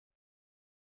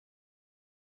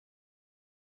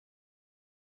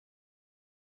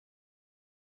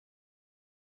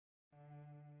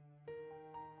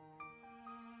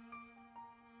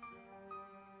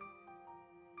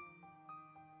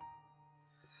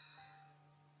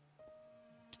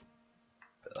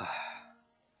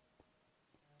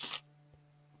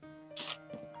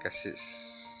Guess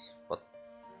it's what?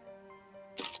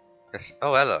 Guess.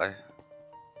 Oh, hello.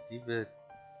 You would.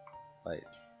 Wait.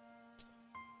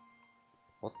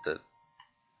 What the?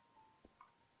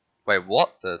 Wait,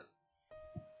 what the?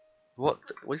 What?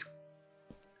 What is?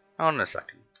 Hold on a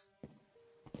second.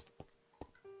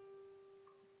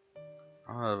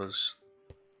 I was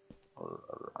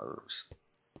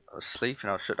sleeping.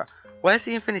 I was shut down. Where's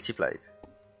the infinity blade?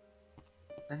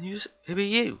 And who are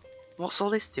you? What's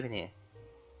all this doing here?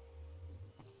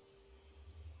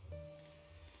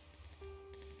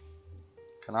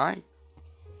 Can I?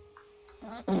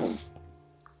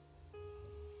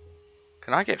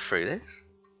 Can I get through this?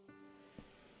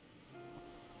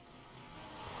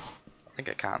 I think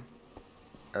I can.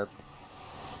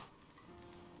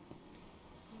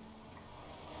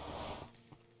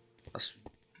 That's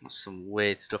some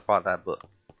weird stuff right there, but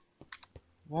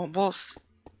what's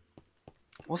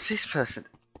this person?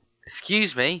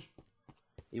 Excuse me.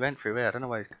 He went through here. I don't know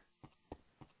where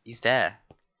he's there.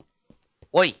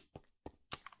 Oi!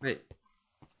 Wait.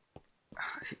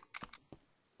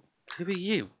 Who are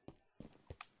you?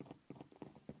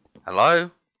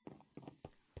 Hello?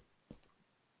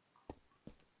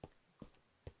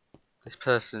 This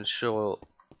person's sure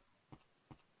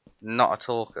not a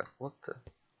talker. What the?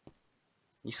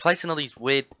 He's placing all these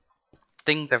weird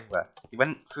things everywhere. He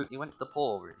went to the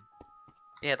portal room.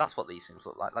 Yeah, that's what these things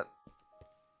look like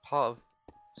part of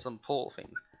some portal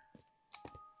things.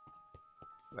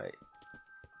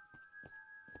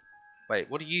 Wait,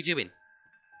 what are you doing?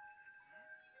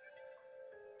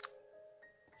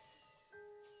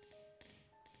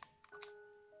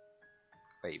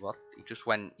 Wait, what? You just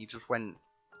went into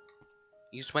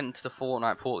the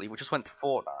Fortnite portal. You just went to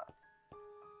Fortnite.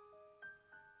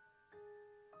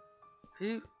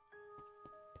 Who?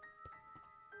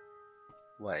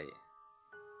 Wait.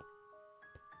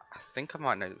 I think I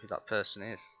might know who that person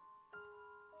is.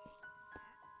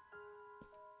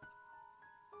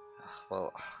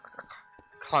 Well, I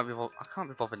can't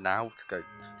be bothered now to go to a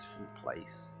different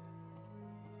place.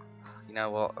 You know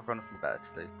what? I've got nothing better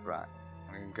to do. Right,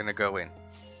 I'm gonna go in.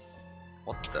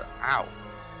 What the? Ow!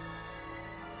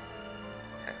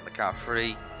 Okay, look out.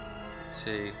 3,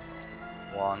 2,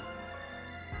 1.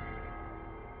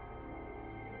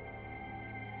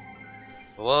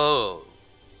 Whoa!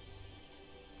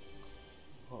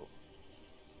 Whoa.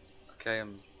 Okay,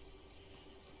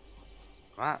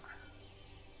 right.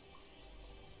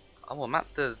 Oh, I'm at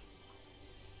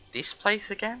this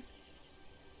place again?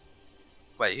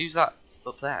 Wait, who's that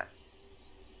up there?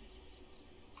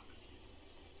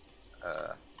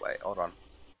 Wait, hold on.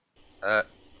 Oh,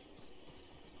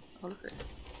 look at this.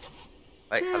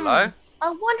 Wait, hello? I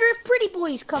wonder if Pretty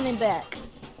Boy's coming back.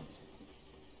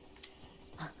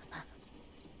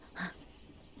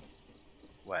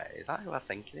 Wait, is that who I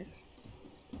think it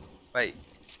is? Wait,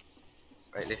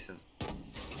 listen.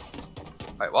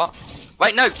 Wait, what?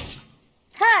 Wait, no!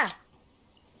 Ha!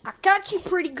 I got you,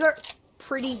 pretty girl.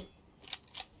 Pretty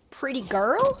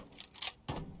girl?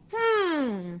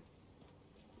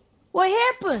 What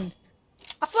happened?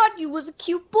 I thought you was a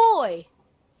cute boy.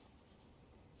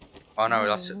 Oh no,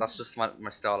 that's just my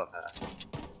style of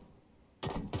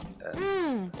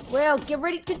hair. Well, get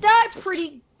ready to die,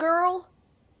 pretty girl.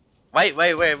 Wait.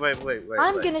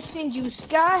 I'm gonna send you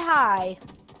sky high.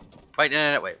 Wait,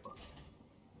 no, wait.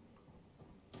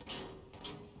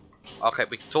 Okay,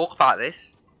 we can talk about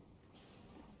this.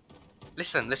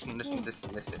 Listen.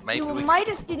 Maybe You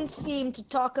Midas didn't seem to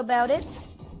talk about it,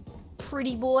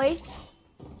 pretty boy.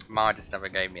 Midas never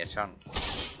gave me a chance.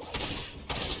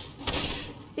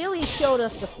 Billy showed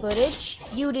us the footage.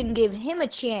 You didn't give him a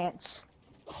chance.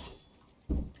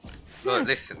 Look,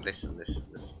 listen.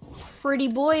 Pretty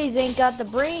boys ain't got the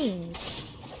brains.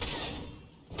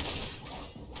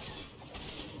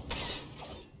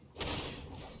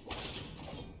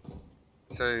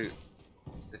 So,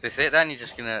 is this it then? You're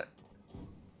just gonna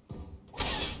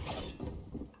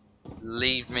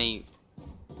leave me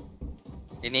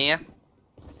in here?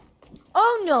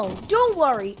 Oh no, don't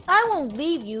worry. I won't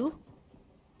leave you.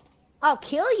 I'll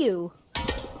kill you.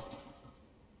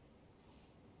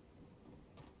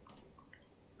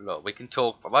 Look, we can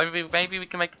talk, but maybe we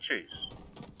can make a truce.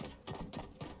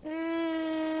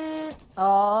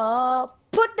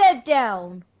 Put that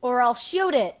down, or I'll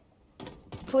shoot it.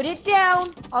 Put it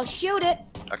down. I'll shoot it.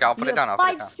 Okay, I'll put it down. I'll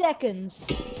 5 seconds.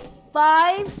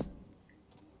 5.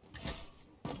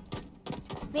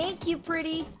 Thank you,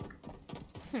 pretty.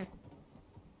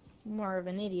 More of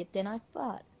an idiot than I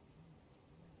thought.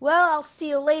 Well, I'll see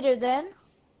you later then.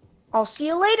 I'll see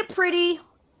you later, pretty.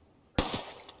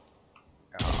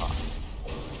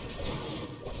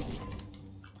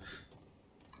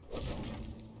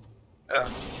 Ugh.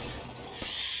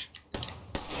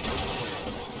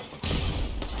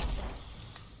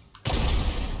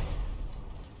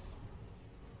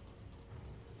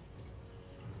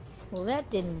 Well, that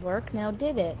didn't work, now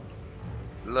did it?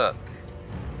 Look,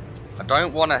 I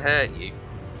don't want to hurt you.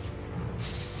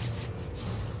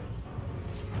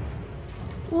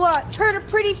 What? Hurt a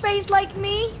pretty face like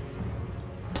me?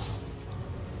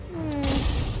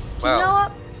 Well, you know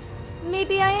what?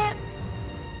 Maybe I am.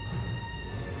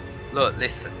 Look,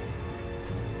 listen.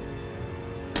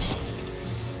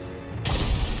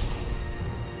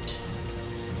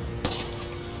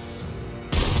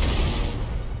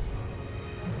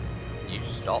 You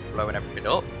stop blowing everything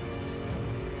up.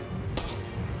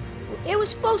 It was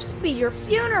supposed to be your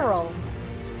funeral.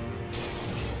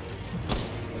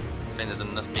 I mean, there's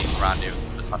enough people around here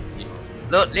who just have to keep.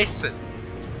 Look, listen.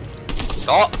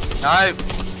 Stop. No.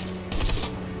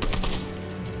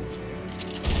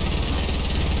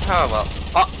 Oh well.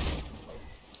 Oh.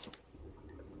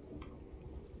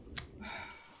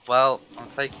 Well, I'll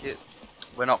take it.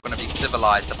 We're not going to be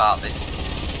civilized about this.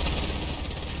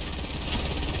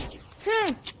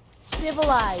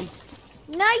 Civilized.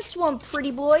 Nice one,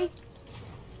 pretty boy.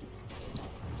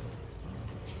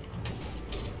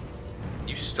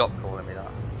 You stop calling me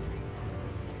that.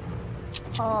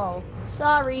 Oh,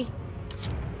 sorry.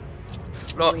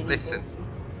 Look, Pretty listen. boy.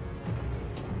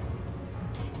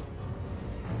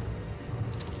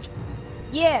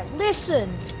 Yeah,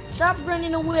 listen. Stop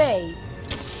running away.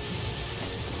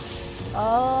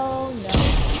 Oh no.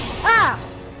 Ah!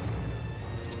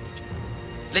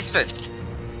 Listen.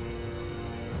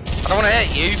 I don't want to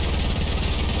hurt you.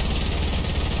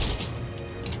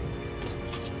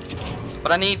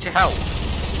 But I need your help.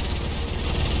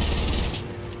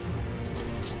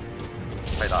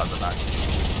 Take that as a no.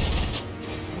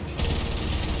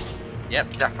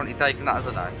 Yep, definitely taking that as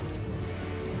a no.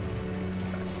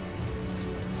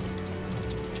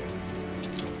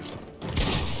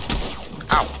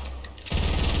 Ow.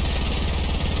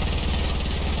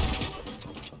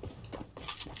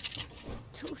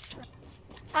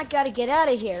 I gotta get out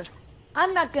of here.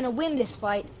 I'm not gonna win this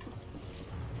fight.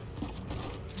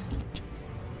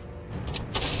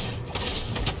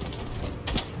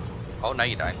 Oh, no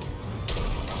you don't.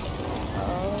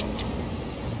 Oh.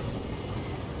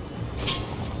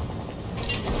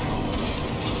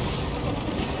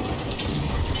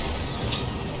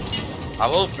 I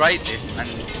will break this and...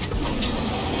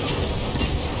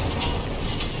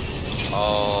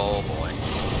 Oh boy.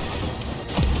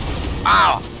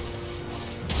 Ow!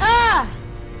 Ah!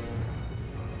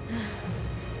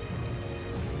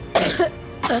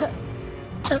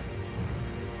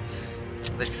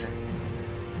 Listen.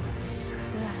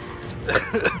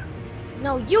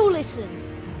 No, you listen.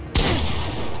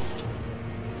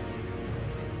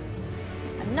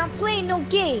 I'm not playing no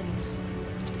games.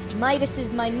 Midas is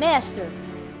my master.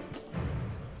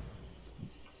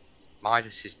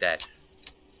 Midas is dead.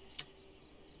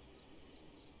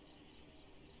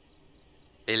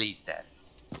 Billy's dead.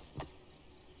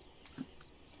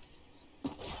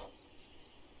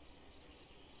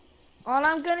 All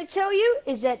I'm gonna tell you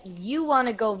is that you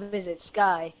wanna go visit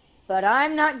Sky, but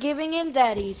I'm not giving in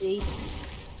that easy.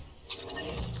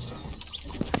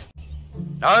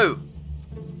 No!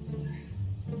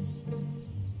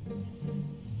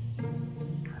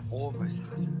 I almost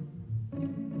had it.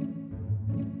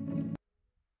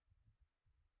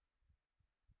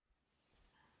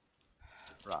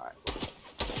 Right.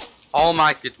 Oh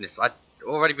my goodness, I'd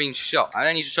already been shot. I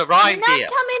only just arrived You're not here.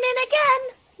 coming in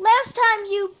again! Last time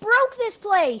you broke this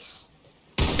place!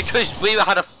 Because we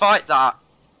had a fight that...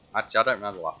 Actually, I don't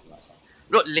remember what happened last time.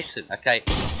 Look, listen, okay?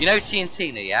 You know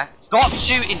TNT, yeah? Stop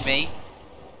shooting me!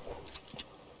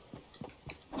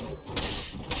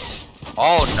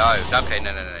 Oh no, okay,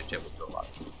 no, Jim, we'll talk about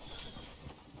it.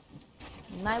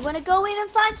 You might wanna go in and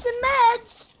find some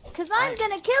meds, cause I'm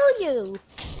gonna kill you!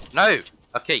 No,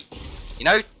 okay, you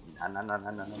know... No.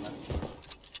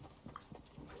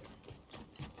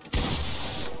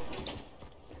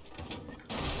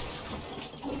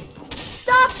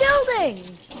 Stop building!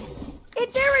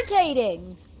 It's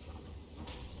irritating!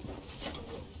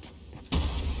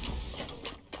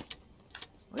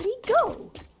 Where'd he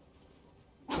go?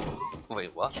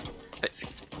 Wait, what?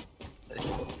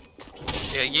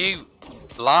 Are you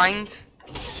blind?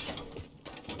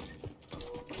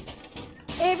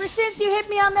 Ever since you hit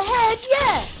me on the head,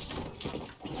 yes!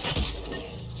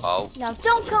 Oh. Now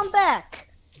don't come back!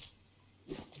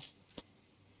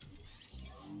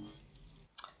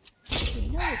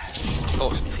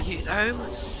 Fortunately for you though,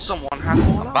 someone has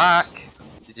come back.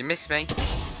 Did you miss me?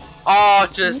 Oh,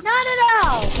 just... Not at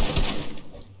all!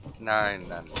 No.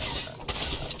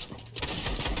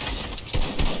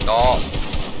 Stop.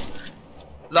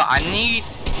 Look, I need...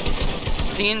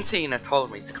 Tina told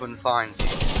me to come and find you.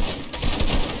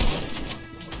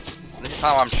 And this is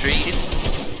how I'm treated.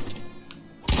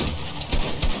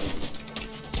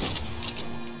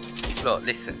 Look,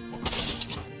 listen.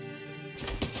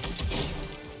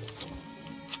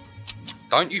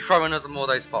 Don't you throw another more of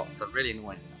those bots, they're really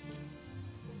annoying.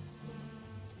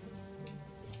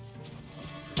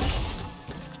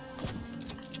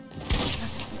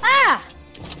 Ah!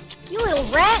 You little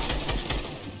rat!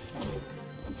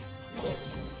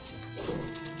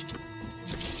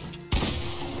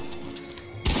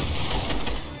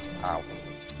 Ow.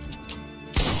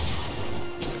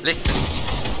 Listen.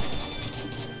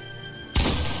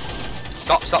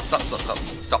 Stop.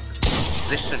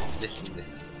 Listen.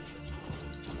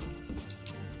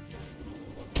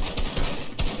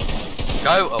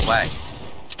 Go away.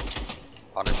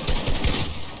 Honestly.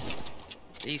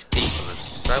 These people are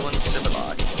so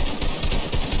uncivilized.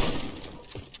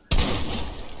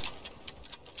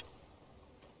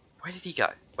 Where did he go?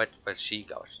 Where did she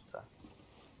go, I should say.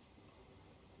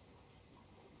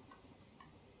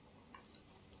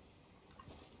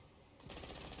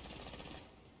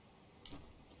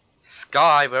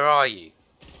 Sky, where are you?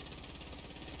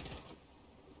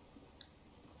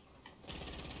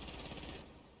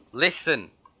 Listen.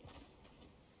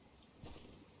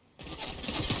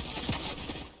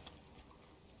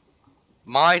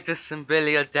 Midas and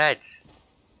Billy are dead.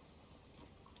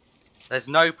 There's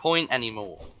no point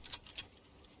anymore.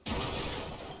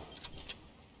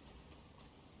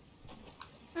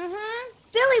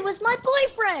 Billy was my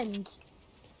boyfriend.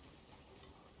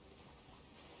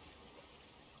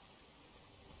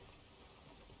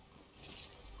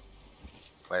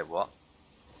 Wait, what?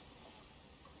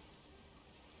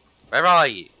 Where are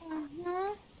you?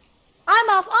 I'm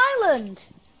off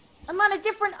island. I'm on a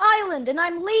different island and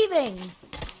I'm leaving.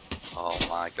 Oh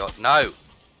my god, no!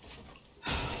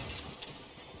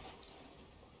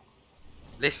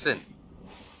 Listen.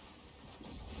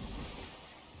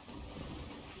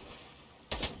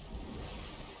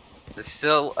 There's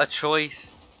still a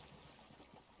choice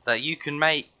that you can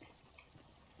make.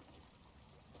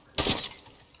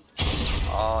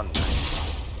 Oh no.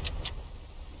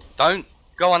 Don't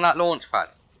go on that launch pad.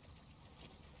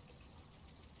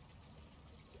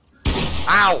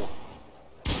 Ow!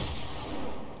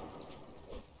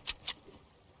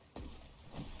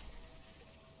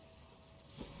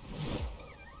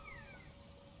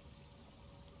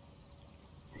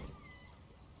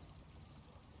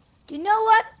 Do you know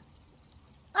what?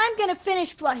 I'm gonna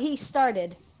finish what he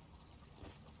started.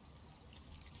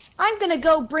 I'm gonna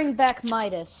go bring back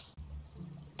Midas.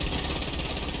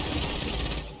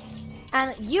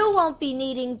 And you won't be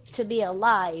needing to be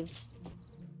alive.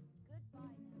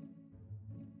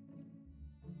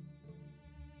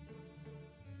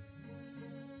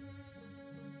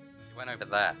 He went over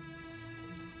there.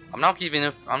 I'm not giving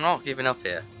up. I'm not giving up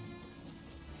here.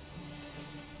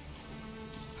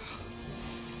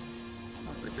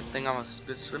 That's a good thing I'm a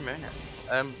good swimmer, isn't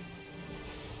it?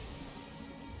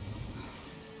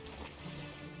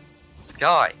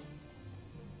 Sky.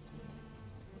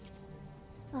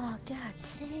 Oh, God's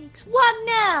sakes. What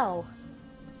now?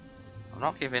 I'm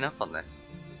not giving up on this.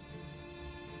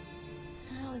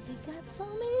 How has he got so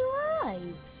many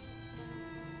lives?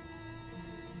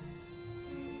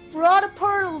 For all the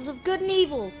portals of good and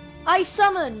evil, I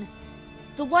summon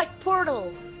the white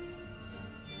portal.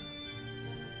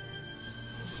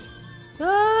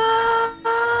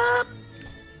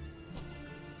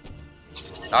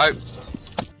 No.